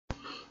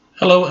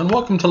Hello and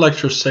welcome to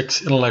Lecture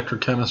 6 in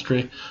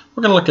Electrochemistry.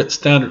 We're going to look at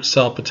standard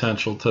cell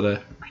potential today.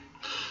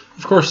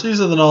 Of course, these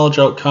are the knowledge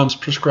outcomes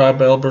prescribed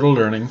by Alberta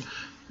Learning.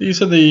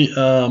 These are they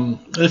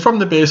form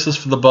the basis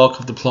for the bulk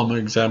of diploma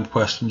exam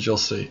questions you'll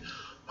see.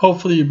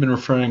 Hopefully you've been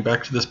referring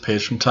back to this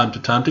page from time to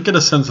time to get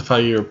a sense of how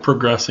you're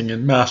progressing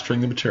and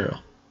mastering the material.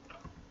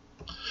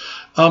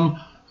 A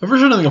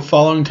version of the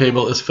following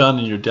table is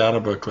found in your data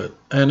booklet,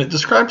 and it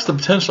describes the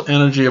potential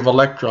energy of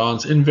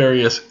electrons in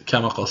various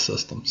chemical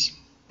systems.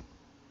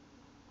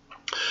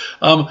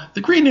 The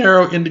green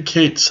arrow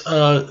indicates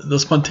the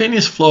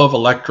spontaneous flow of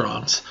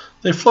electrons.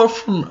 They flow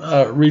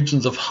from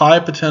regions of high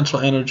potential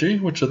energy,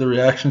 which are the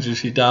reactions you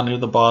see down near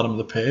the bottom of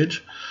the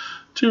page,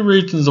 to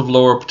regions of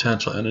lower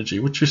potential energy,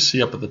 which you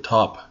see up at the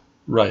top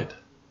right.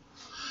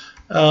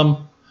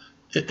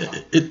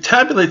 It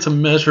tabulates a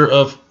measure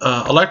of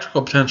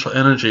electrical potential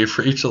energy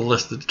for each of the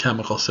listed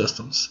chemical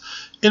systems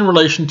in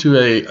relation to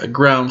a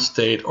ground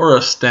state or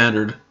a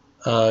standard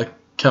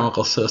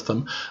chemical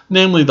system,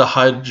 namely the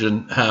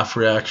hydrogen half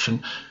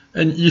reaction,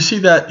 and you see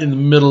that in the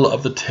middle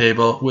of the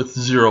table with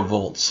 0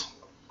 volts.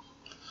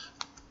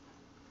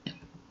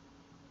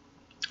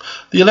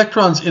 The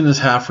electrons in this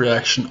half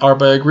reaction are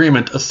by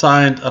agreement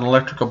assigned an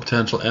electrical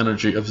potential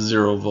energy of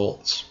 0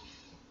 volts.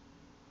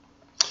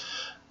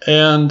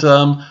 And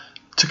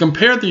to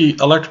compare the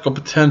electrical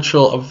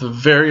potential of the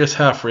various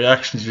half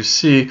reactions you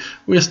see,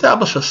 we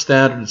establish a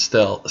standard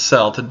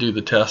cell to do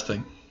the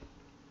testing.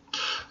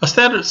 A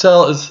standard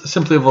cell is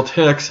simply a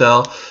voltaic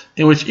cell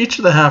in which each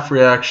of the half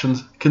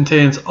reactions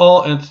contains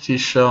all entities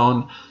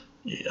shown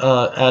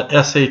at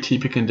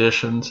SATP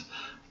conditions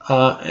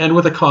and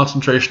with a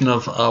concentration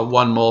of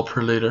 1 mole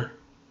per liter.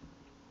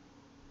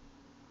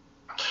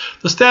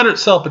 The standard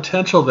cell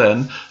potential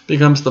then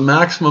becomes the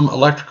maximum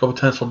electrical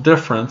potential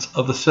difference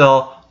of the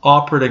cell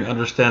operating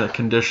under standard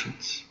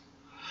conditions.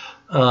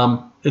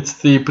 It's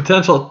the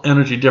potential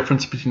energy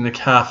difference between the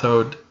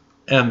cathode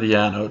and the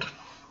anode.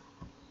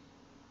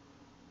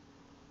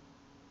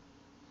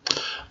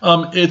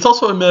 It's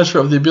also a measure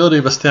of the ability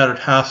of a standard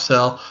half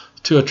cell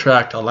to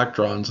attract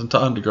electrons and to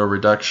undergo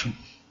reduction.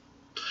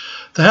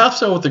 The half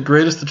cell with the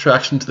greatest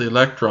attraction to the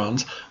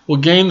electrons will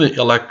gain the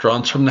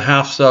electrons from the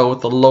half cell with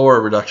the lower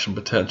reduction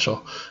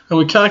potential, and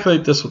we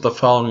calculate this with the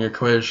following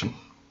equation: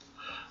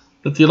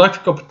 that the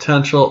electrical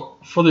potential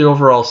for the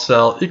overall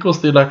cell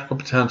equals the electrical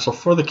potential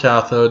for the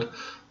cathode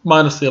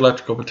minus the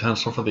electrical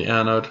potential for the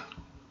anode.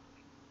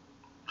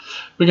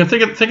 We can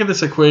think of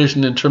this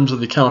equation in terms of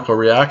the chemical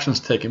reactions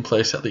taking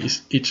place at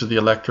each of the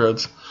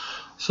electrodes.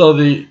 So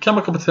the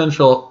chemical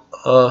potential,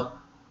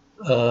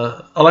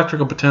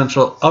 electrical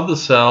potential of the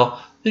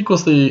cell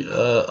equals the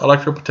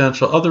electrical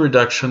potential of the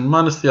reduction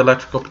minus the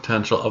electrical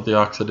potential of the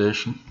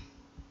oxidation.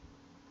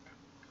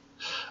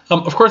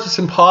 Of course, it's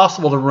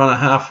impossible to run a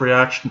half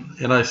reaction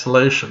in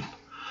isolation.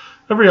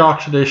 Every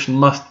oxidation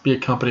must be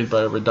accompanied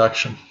by a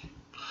reduction.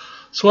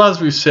 So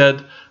as we've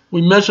said,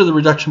 we measure the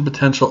reduction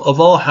potential of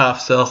all half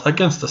cells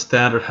against a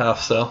standard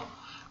half cell.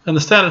 And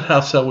the standard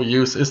half cell we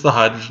use is the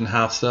hydrogen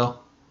half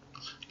cell.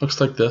 Looks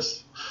like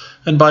this.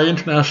 And by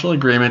international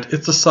agreement,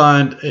 it's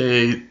assigned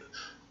a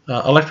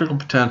electrical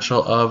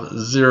potential of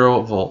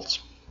 0 volts.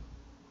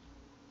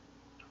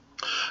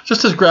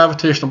 Just as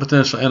gravitational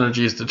potential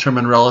energy is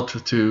determined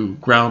relative to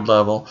ground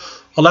level,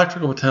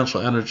 electrical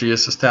potential energy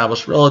is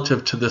established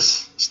relative to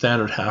this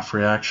standard half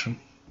reaction.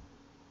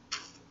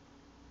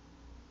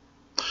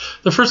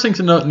 The first thing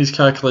to note in these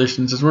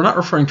calculations is we're not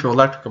referring to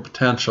electrical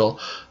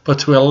potential, but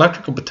to an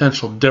electrical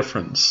potential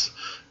difference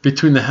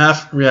between the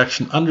half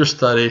reaction under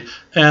study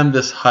and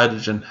this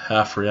hydrogen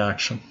half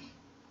reaction.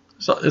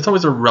 So it's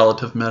always a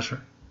relative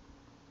measure.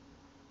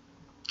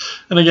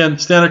 And again,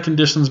 standard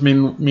conditions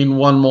mean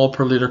 1 mole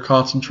per liter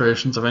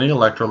concentrations of any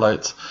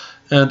electrolytes,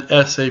 and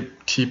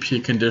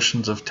SATP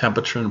conditions of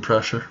temperature and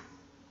pressure,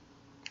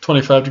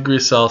 25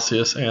 degrees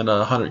Celsius and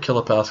 100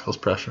 kilopascals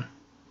pressure.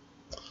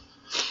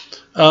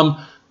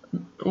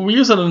 We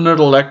use an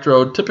inert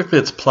electrode. Typically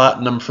it's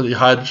platinum for the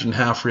hydrogen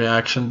half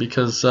reaction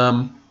because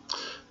there's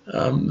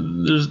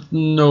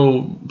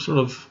no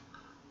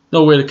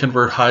way to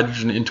convert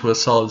hydrogen into a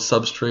solid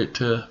substrate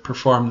to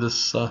perform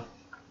this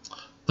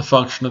the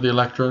function of the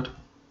electrode.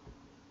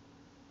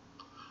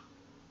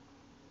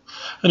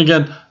 And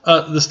again,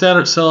 the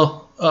standard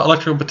cell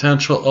electrical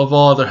potential of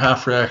all other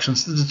half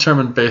reactions is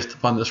determined based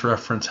upon this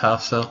reference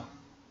half cell.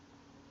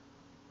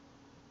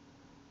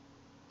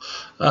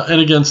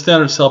 And again,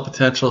 standard cell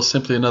potential is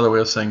simply another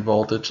way of saying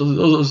voltage.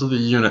 Those are the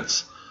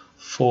units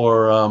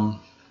for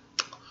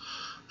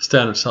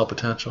standard cell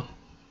potential.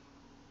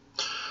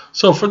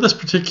 So for this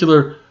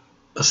particular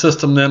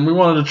system then, we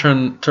want to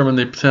determine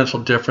the potential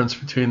difference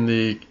between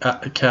the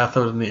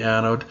cathode and the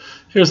anode.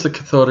 Here's the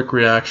cathodic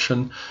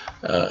reaction.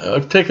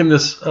 I've taken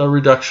this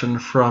reduction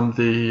from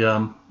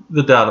the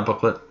data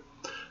booklet.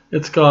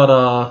 It's got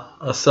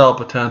a cell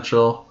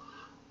potential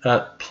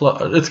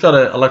it's got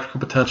an electrical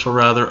potential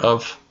rather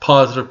of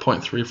positive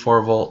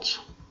 0.34 volts.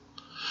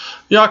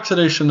 The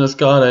oxidation has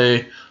got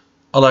a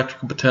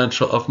electrical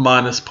potential of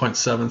minus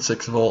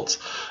 0.76 volts.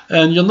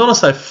 And you'll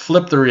notice I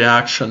flipped the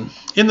reaction.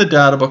 In the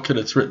data booklet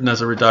it's written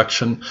as a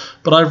reduction,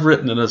 but I've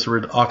written it as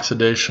a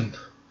oxidation.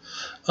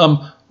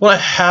 What I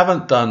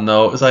haven't done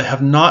though is I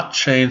have not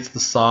changed the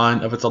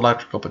sign of its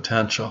electrical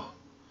potential.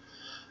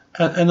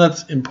 And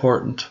that's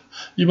important.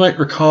 You might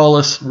recall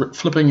us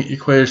flipping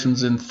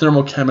equations in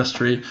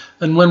thermochemistry,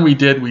 and when we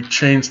did, we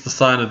changed the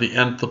sign of the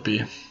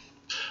enthalpy.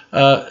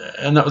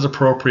 And that was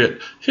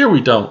appropriate. Here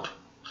we don't.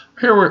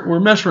 Here we're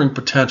measuring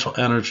potential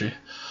energy.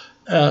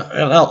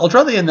 And I'll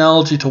draw the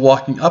analogy to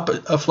walking up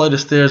a flight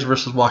of stairs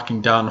versus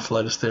walking down a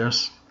flight of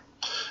stairs.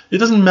 It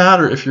doesn't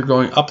matter if you're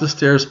going up the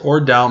stairs or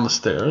down the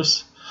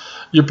stairs.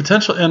 Your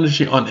potential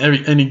energy on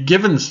any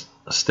given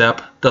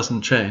step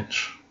doesn't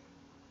change.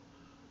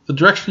 The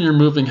direction you're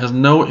moving has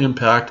no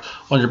impact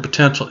on your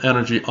potential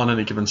energy on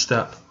any given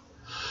step.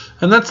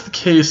 And that's the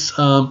case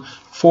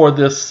for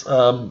this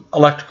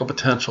electrical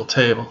potential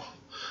table.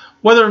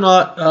 Whether or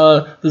not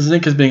the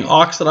zinc is being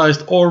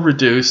oxidized or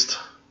reduced,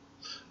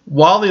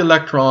 while the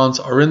electrons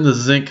are in the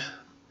zinc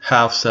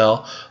half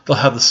cell, they'll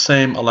have the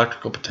same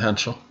electrical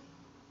potential.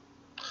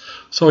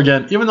 So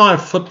again, even though I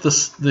flipped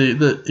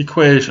the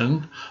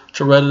equation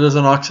to write it as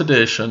an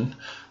oxidation,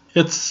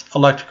 its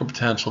electrical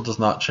potential does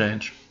not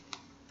change.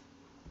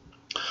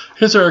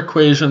 Here's our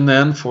equation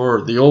then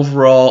for the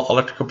overall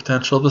electrical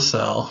potential of the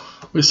cell.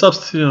 We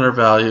substitute in our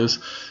values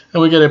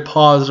and we get a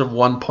positive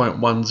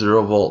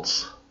 1.10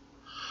 volts.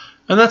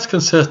 And that's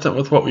consistent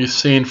with what we've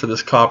seen for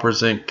this copper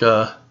zinc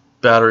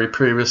battery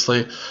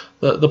previously.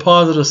 The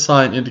positive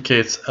sign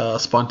indicates a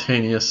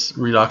spontaneous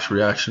redox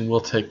reaction will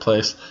take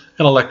place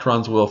and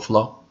electrons will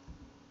flow.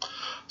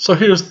 So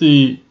here's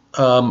the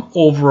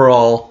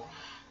overall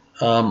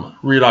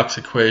redox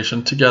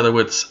equation together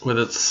with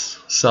its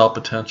cell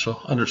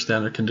potential under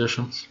standard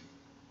conditions.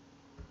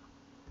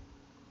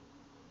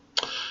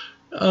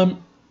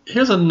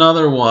 Here's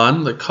another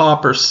one, the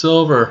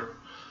copper-silver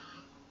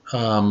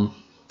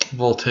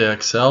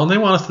voltaic cell, and they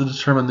want us to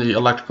determine the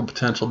electrical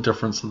potential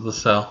difference of the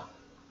cell.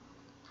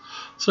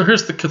 So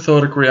here's the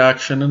cathodic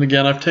reaction, and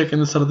again I've taken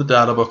this out of the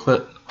data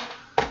booklet.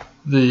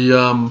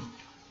 The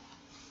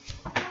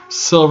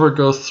silver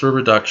goes through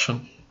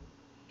reduction.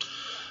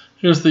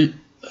 Here's the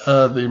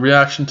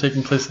reaction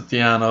taking place at the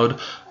anode,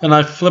 and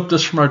I flipped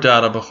this from our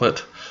data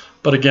booklet,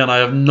 but again I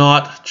have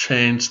not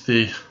changed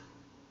the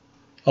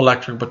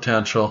electric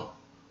potential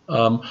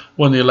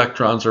when the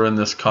electrons are in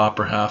this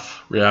copper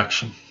half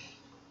reaction.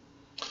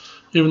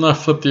 Even though I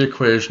flipped the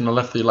equation, I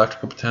left the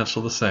electrical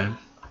potential the same.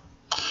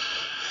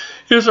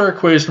 Here's our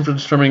equation for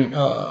determining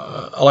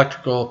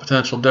electrical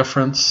potential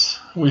difference.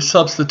 We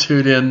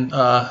substitute in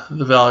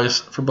the values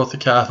for both the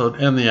cathode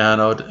and the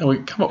anode, and we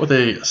come up with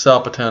a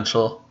cell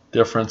potential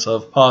difference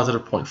of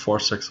positive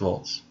 0.46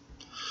 volts.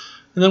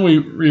 And then we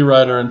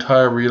rewrite our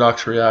entire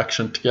redox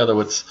reaction together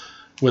with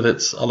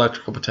its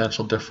electrical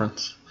potential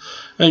difference.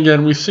 And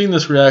again, we've seen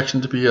this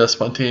reaction to be a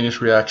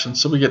spontaneous reaction,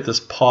 so we get this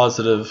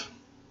positive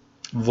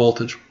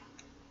voltage.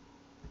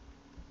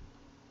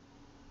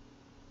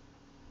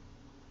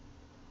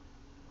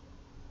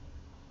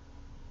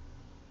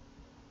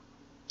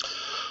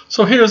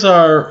 So here's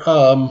our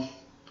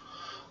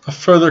a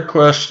further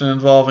question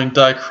involving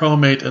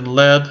dichromate and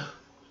lead.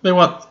 They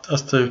want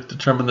us to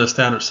determine the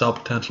standard cell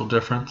potential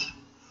difference.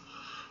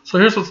 So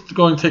here's what's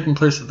taking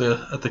place at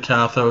the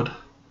cathode.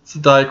 It's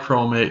the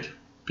dichromate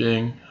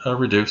being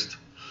reduced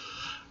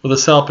with a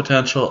cell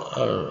potential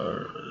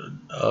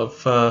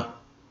of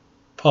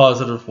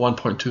positive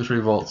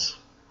 1.23 volts.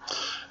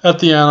 At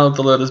the anode,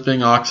 the lead is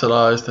being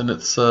oxidized, and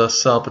its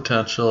cell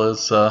potential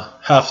is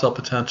half cell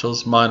potential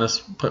is minus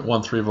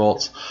 0.13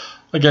 volts.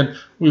 Again,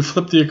 we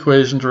flipped the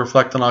equation to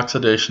reflect an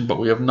oxidation, but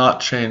we have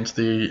not changed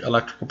the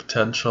electrical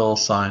potential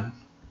sign.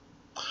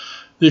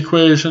 The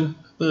equation,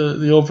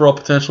 the overall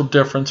potential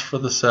difference for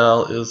the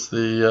cell is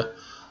the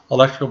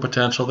electrical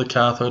potential of the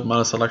cathode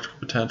minus electrical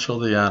potential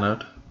of the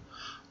anode.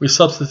 We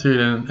substitute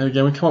in, and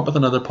again we come up with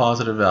another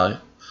positive value,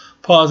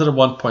 positive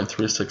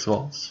 1.36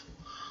 volts.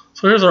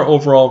 So here's our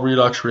overall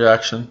redox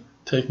reaction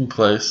taking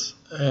place,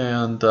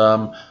 and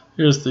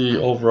here's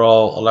the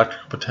overall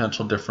electrical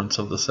potential difference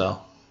of the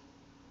cell.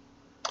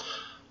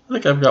 I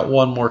think I've got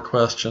one more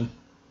question.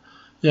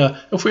 Yeah,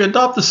 if we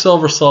adopt the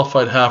silver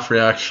sulfide half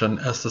reaction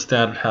as the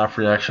standard half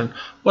reaction,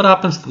 what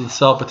happens to the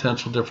cell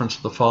potential difference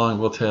of the following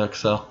voltaic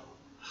cell?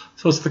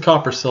 So it's the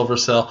copper-silver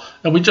cell,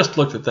 and we just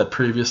looked at that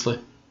previously.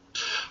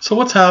 So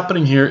what's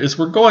happening here is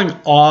we're going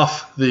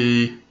off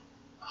the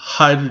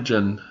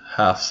hydrogen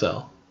half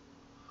cell,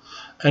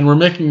 and we're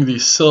making the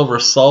silver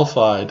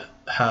sulfide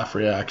half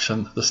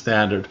reaction the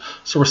standard.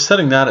 So we're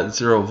setting that at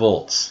 0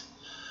 volts.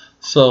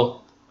 So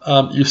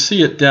you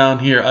see it down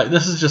here.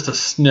 This is just a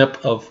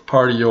snip of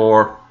part of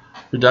your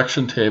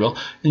reduction table,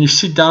 and you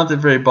see down at the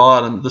very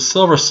bottom the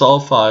silver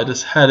sulfide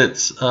has had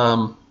its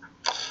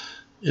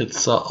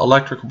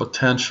electrical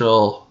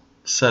potential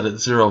set at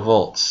 0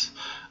 volts,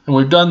 and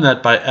we've done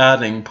that by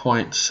adding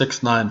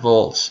 0.69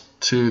 volts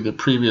to the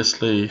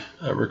previously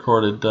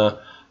recorded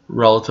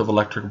relative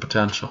electrical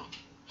potential.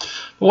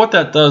 But what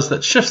that does,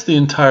 that shifts the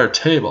entire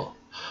table.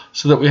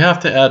 so that we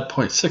have to add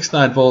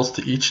 0.69 volts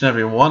to each and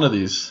every one of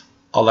these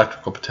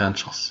electrical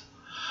potentials.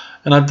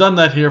 And I've done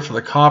that here for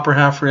the copper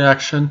half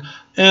reaction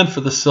and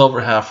for the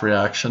silver half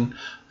reaction.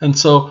 And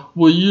so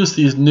we'll use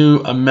these new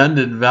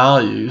amended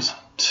values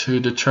to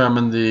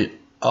determine the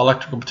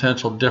electrical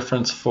potential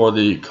difference for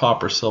the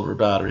copper-silver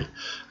battery.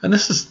 And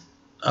this is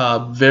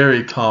a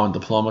very common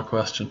diploma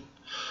question.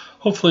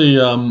 Hopefully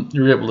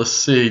you're able to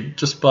see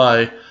just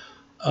by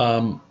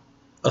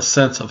a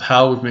sense of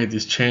how we've made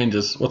these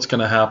changes what's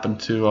going to happen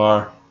to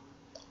our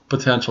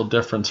potential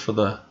difference for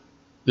the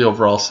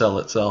overall cell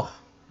itself.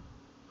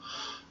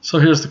 So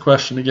here's the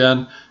question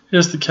again.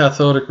 Here's the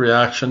cathodic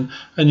reaction,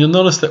 and you'll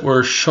notice that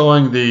we're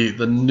showing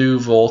the new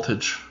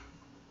voltage.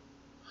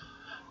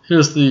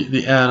 Here's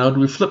the anode.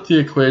 We flipped the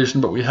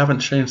equation, but we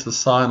haven't changed the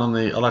sign on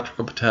the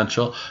electrical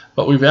potential,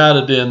 but we've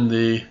added in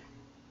the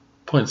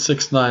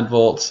 0.69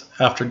 volts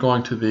after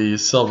going to the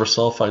silver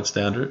sulfide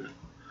standard.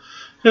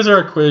 Here's our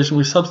equation.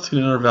 We substitute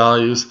in our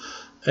values,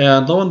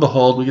 and lo and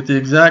behold, we get the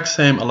exact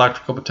same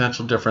electrical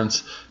potential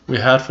difference we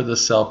had for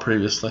this cell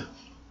previously.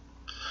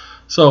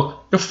 So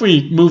if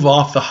we move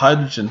off the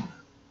hydrogen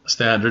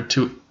standard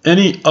to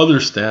any other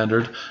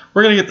standard,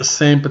 we're going to get the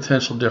same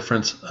potential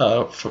difference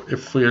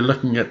if we are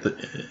looking at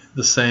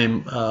the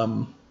same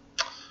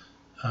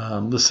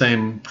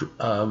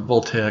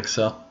voltaic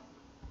cell.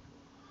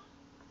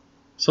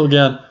 So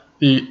again,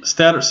 the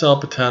standard cell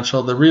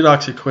potential, the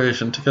redox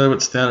equation, together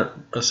with standard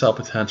cell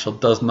potential,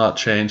 does not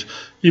change,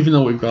 even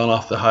though we've gone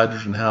off the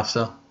hydrogen half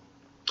cell.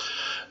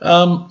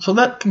 So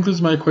that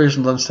concludes my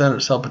equations on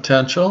standard cell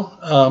potential.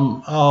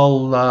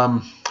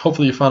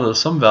 Hopefully you found it of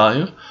some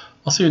value.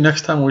 I'll see you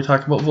next time when we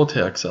talk about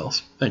voltaic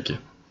cells. Thank you.